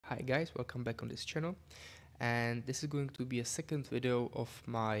Hi guys, welcome back on this channel, and this is going to be a second video of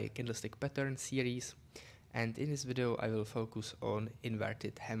my candlestick pattern series, and in this video I will focus on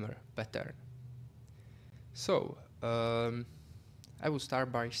inverted hammer pattern. So I will start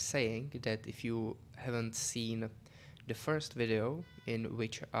by saying that if you haven't seen the first video in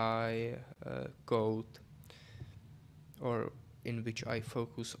which I code or in which I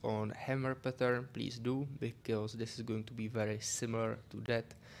focus on hammer pattern, please do, because this is going to be very similar to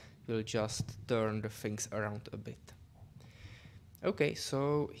that. We'll just turn the things around a bit. Okay,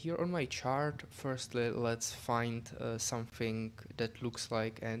 so here on my chart, firstly let's find something that looks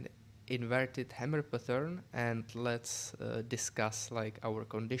like an inverted hammer pattern, and let's discuss like our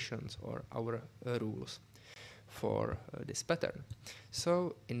conditions or our rules for this pattern.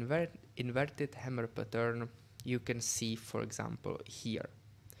 So inverted hammer pattern you can see, for example, here.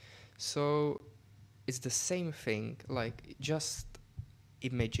 So it's the same thing, like just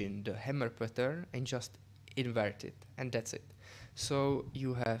imagine the hammer pattern and just invert it, and that's it. So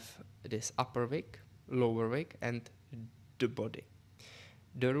you have this upper wick, lower wick, and the body.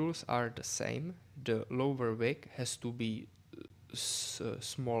 The rules are the same. The lower wick has to be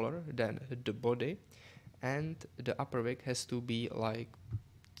smaller than the body, and the upper wick has to be like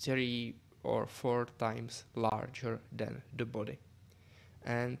 3 or 4 times larger than the body.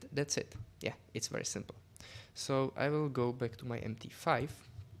 And that's it. Yeah, it's very simple. So I will go back to my MT5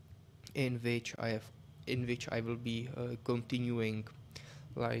 in which I will be continuing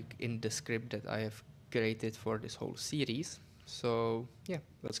like in the script that I have created for this whole series. So yeah,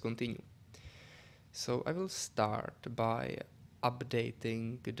 let's continue. So I will start by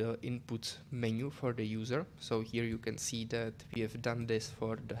updating the input menu for the user. So here you can see that we have done this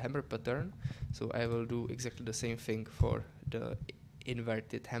for the hammer pattern. So I will do exactly the same thing for the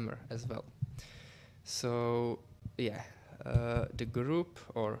inverted hammer as well. So yeah, the group,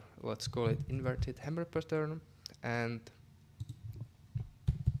 or let's call it inverted hammer pattern, and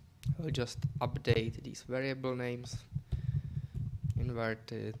I'll just update these variable names: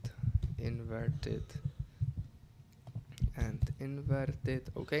 inverted, inverted, and inverted.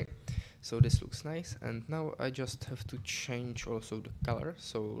 Okay, so this looks nice, and now I just have to change also the color.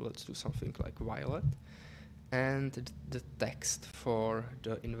 So let's do something like violet, and the text for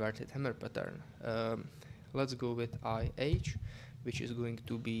the inverted hammer pattern. Let's go with IH, which is going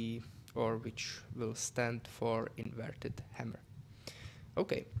to be, or which will stand for inverted hammer.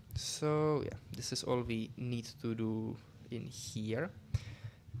 Okay, so yeah, this is all we need to do in here.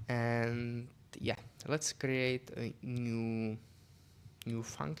 And yeah, let's create a new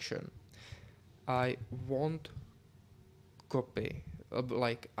function. I won't copy,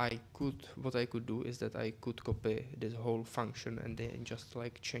 what I could do is that I could copy this whole function and then just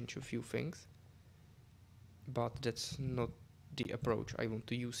like change a few things, but that's not the approach I want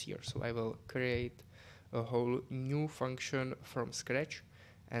to use here. So I will create a whole new function from scratch,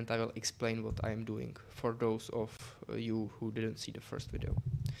 and I will explain what I'm doing for those of you who didn't see the first video.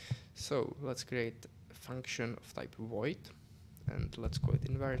 So let's create a function of type void, and let's call it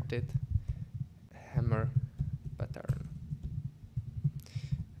inverted hammer pattern.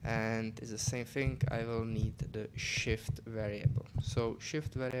 And it's the same thing, I will need the shift variable. So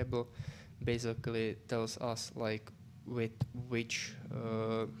shift variable basically tells us like with which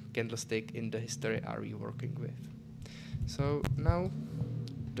candlestick in the history are we working with. So now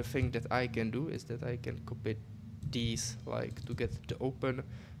the thing that I can do is that I can copy these like to get the open,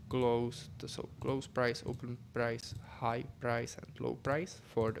 close, so close price, open price, high price, and low price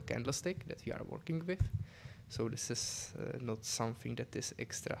for the candlestick that we are working with. So this is not something that is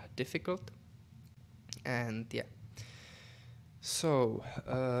extra difficult. And yeah, so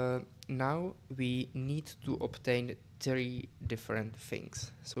now we need to obtain 3 different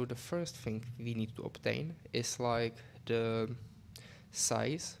things. So the first thing we need to obtain is like the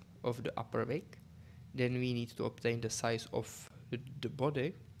size of the upper wick. Then we need to obtain the size of the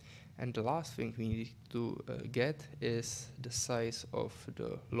body, and the last thing we need to get is the size of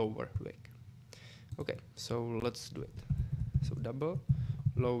the lower wick. Okay, so let's do it. So double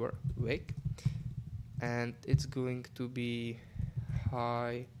lower wick, and it's going to be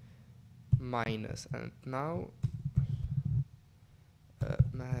high minus, and now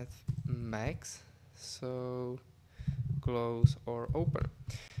math max, so close or open,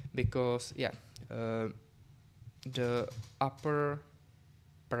 because yeah, the upper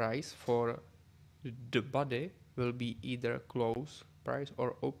price for the body will be either close price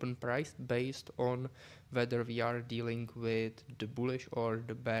or open price based on whether we are dealing with the bullish or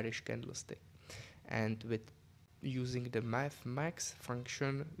the bearish candlestick. And with using the math max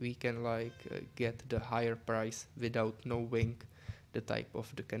function we can like get the higher price without knowing the type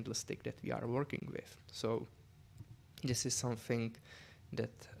of the candlestick that we are working with. So this is something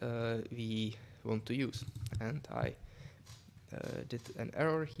that we want to use, and I did an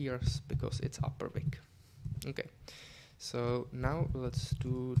error here because it's upper wick. Okay, so now let's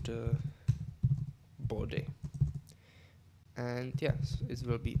do the body, and yes, it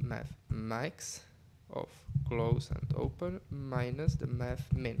will be math max of close and open minus the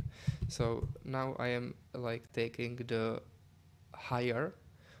math min. So now I am like taking the higher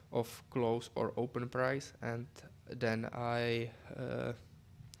of close or open price, and then I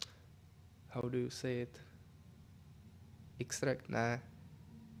how do you say it, extract,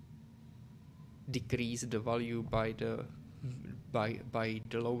 decrease the value by the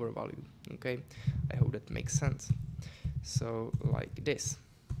lower value. Okay, I hope that makes sense. So like this,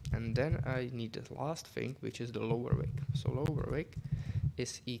 and then I need the last thing, which is the lower wick. So lower wick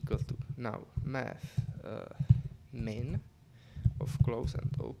is equal to now math min of close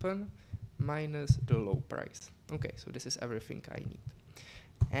and open minus the low price. Okay, so this is everything I need.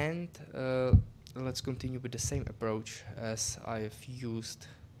 And let's continue with the same approach as I've used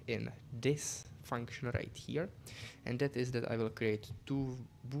in this function right here, and that is that I will create two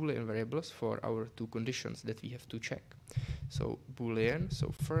Boolean variables for our two conditions that we have to check. So Boolean,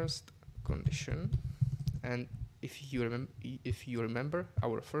 so first condition, and if you remember,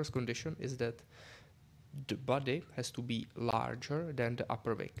 our first condition is that the body has to be larger than the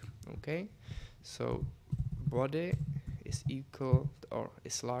upper wick. Okay, so body is equal or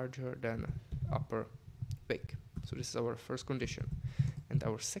is larger than upper wick. So this is our first condition, and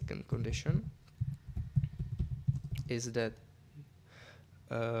our second condition is that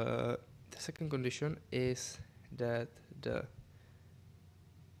the second condition is that the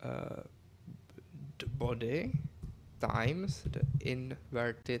body times the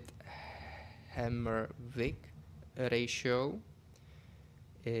inverted hammer wick ratio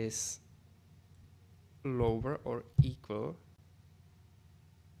is lower or equal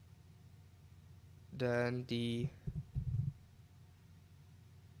than the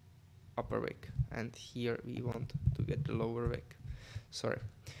upper wick, and here we want to get the lower wick. Sorry,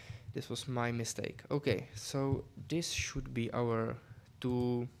 this was my mistake. Okay, so this should be our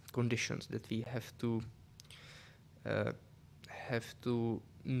two conditions that we have to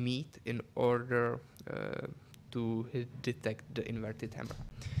meet in order to detect the inverted hammer.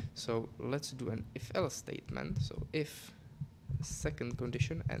 So let's do an if-else statement. So if second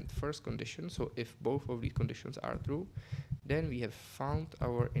condition and first condition, so if both of these conditions are true, then we have found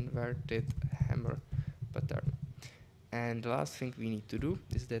our inverted hammer pattern. And the last thing we need to do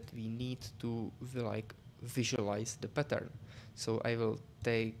is that we need to like visualize the pattern. So I will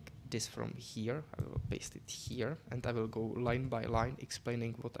take this from here, I will paste it here, and I will go line by line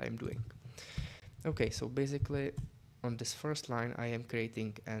explaining what I am doing. Okay, so basically on this first line I am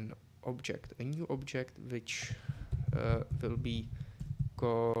creating an object, a new object, which will be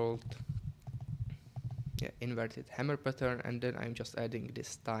called inverted hammer pattern, and then I'm just adding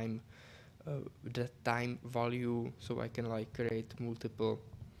this time, the time value, so I can like create multiple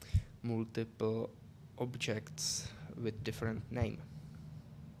objects with different name.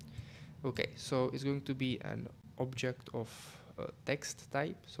 Okay, so it's going to be an object of text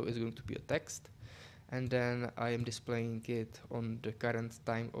type, so it's going to be a text, and then I am displaying it on the current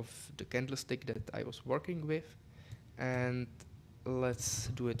time of the candlestick that I was working with, and let's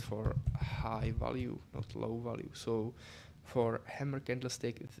do it for high value, not low value. So for hammer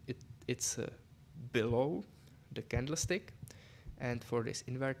candlestick, it's below the candlestick, and for this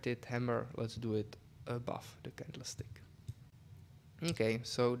inverted hammer, let's do it above the candlestick. Okay,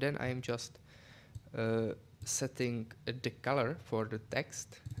 so then I am just setting the color for the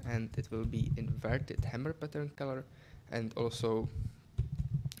text, and it will be inverted hammer pattern color, and also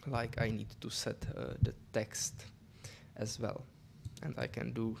like I need to set the text as well, and I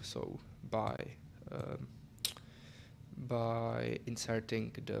can do so by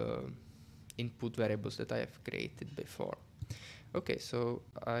inserting the input variables that I have created before. Okay, so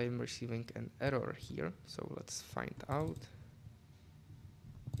I'm receiving an error here, so let's find out.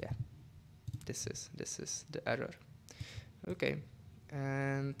 Yeah, this is the error. Okay,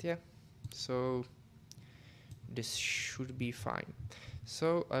 and yeah, so this should be fine.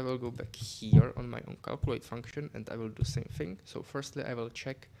 So I will go back here on my own calculate function, and I will do the same thing. So firstly I will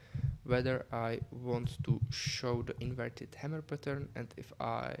check whether I want to show the inverted hammer pattern, and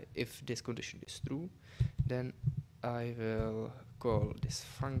if this condition is true, then I will call this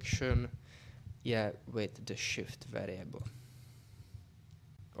function with the shift variable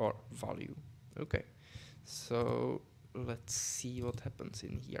or value. Okay, so let's see what happens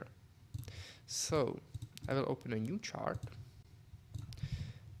in here. So I will open a new chart,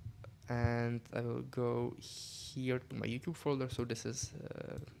 and I will go here to my YouTube folder. So this is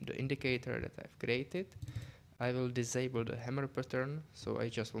the indicator that I've created. I will disable the hammer pattern, so I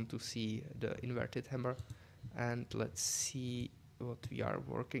just want to see the inverted hammer, and let's see what we are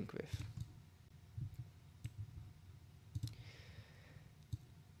working with.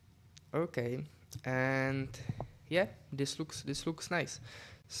 Okay, and yeah, this looks nice.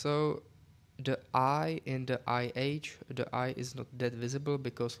 So the eye in the IH, the eye is not that visible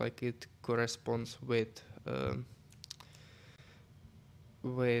because like it corresponds with the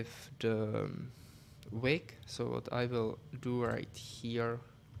wig. So what I will do right here,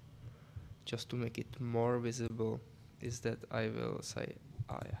 just to make it more visible, is that I will say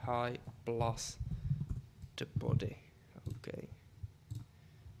eye high plus the body. Okay.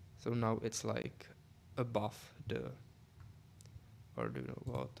 So now it's like above the, or do you know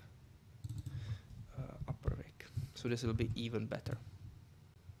what, upper wig. So this will be even better.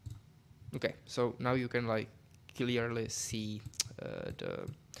 Okay, so now you can like clearly see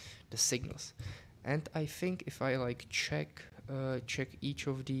the signals, and I think if I like check each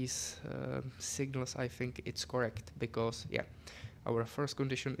of these signals, I think it's correct, because yeah, our first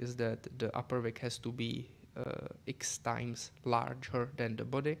condition is that the upper wig has to be x times larger than the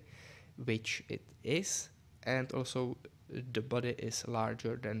body, which it is, and also the body is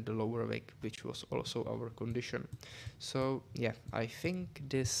larger than the lower wig, which was also our condition. So yeah, I think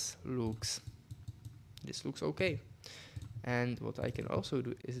this looks okay. And what I can also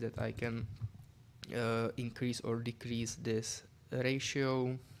do is that I can increase or decrease this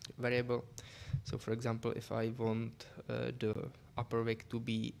ratio variable. So for example, if I want the upper wig to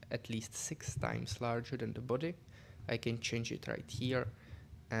be at least 6 times larger than the body, I can change it right here,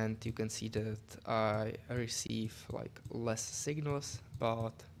 and you can see that I receive like less signals,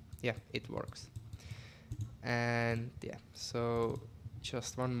 but yeah, it works. And yeah, so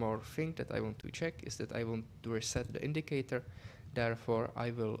just one more thing that I want to check is that I want to reset the indicator. Therefore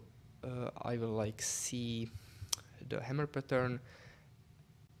I will like see the hammer pattern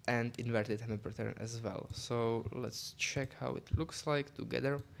and inverted hammer pattern as well. So let's check how it looks like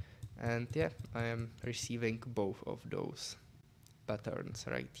together, and yeah, I am receiving both of those patterns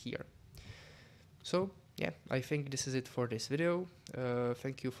right here. So yeah, I think this is it for this video.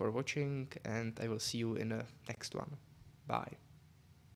 Thank you for watching, and I will see you in the next one. Bye.